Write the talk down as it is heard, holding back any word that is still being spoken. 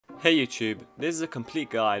Hey YouTube, this is a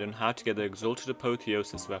complete guide on how to get the Exalted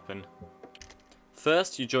Apotheosis weapon.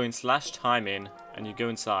 First you join /timing and you go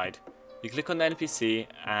inside. You click on the NPC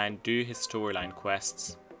and do his storyline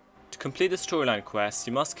quests. To complete the storyline quests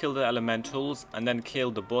you must kill the elementals and then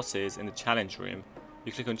kill the bosses in the challenge room.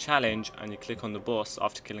 You click on challenge and you click on the boss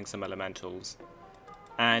after killing some elementals.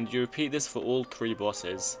 And you repeat this for all 3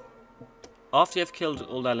 bosses. After you have killed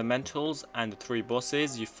all the elementals and the 3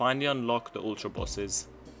 bosses, you finally unlock the ultra bosses.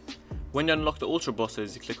 When you unlock the ultra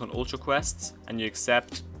bosses, you click on ultra quests and you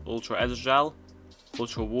accept Ultra Ezreal,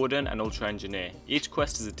 Ultra Warden and Ultra Engineer. Each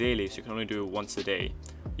quest is a daily, so you can only do it once a day.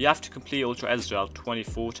 You have to complete Ultra Ezreal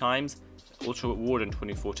 24 times, Ultra Warden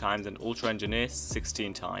 24 times and Ultra Engineer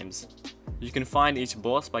 16 times. You can find each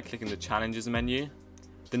boss by clicking the challenges menu.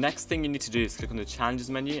 The next thing you need to do is click on the challenges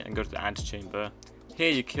menu and go to the antechamber.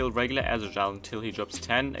 Here you kill regular Ezreal until he drops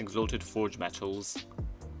 10 Exalted Forge Metals.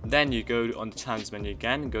 Then you go on the challenge menu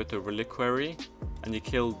again, go to Reliquary, and you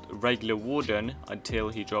kill regular Warden until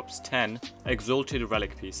he drops 10 Exalted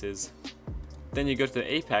Relic Pieces. Then you go to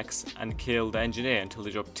the Apex and kill the Engineer until they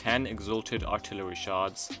drop 10 Exalted Artillery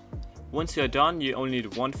Shards. Once you are done, you only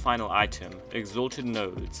need one final item, Exalted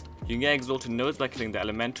Nodes. You can get Exalted Nodes by killing the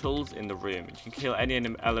Elementals in the room. You can kill any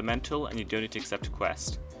Elemental and you don't need to accept a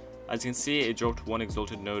quest. As you can see, it dropped 1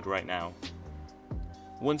 Exalted Node right now.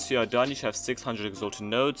 Once you are done, you should have 600 Exalted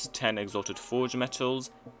Nodes, 10 Exalted Forge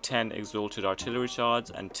Metals, 10 Exalted Artillery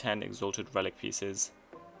Shards, and 10 Exalted Relic Pieces.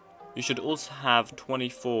 You should also have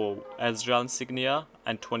 24 Ezreal Insignia,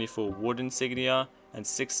 and 24 Warden Insignia, and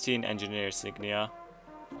 16 Engineer Insignia.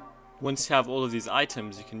 Once you have all of these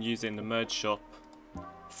items, you can use it in the merge shop.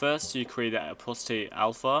 First, you create the Apostate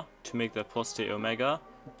Alpha, to make the Apostate Omega,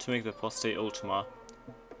 to make the Apostate Ultima.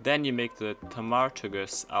 Then you make the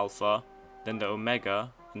Tamartugus Alpha, then the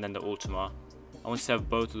Omega, and then the Ultima. And once you have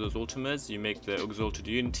both of those Ultimas, you make the Exalted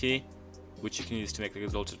Unity, which you can use to make the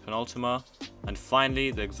Exalted Penultima, and finally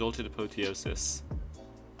the Exalted Apotheosis.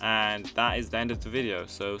 And that is the end of the video,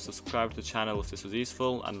 so subscribe to the channel if this was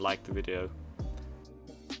useful and like the video.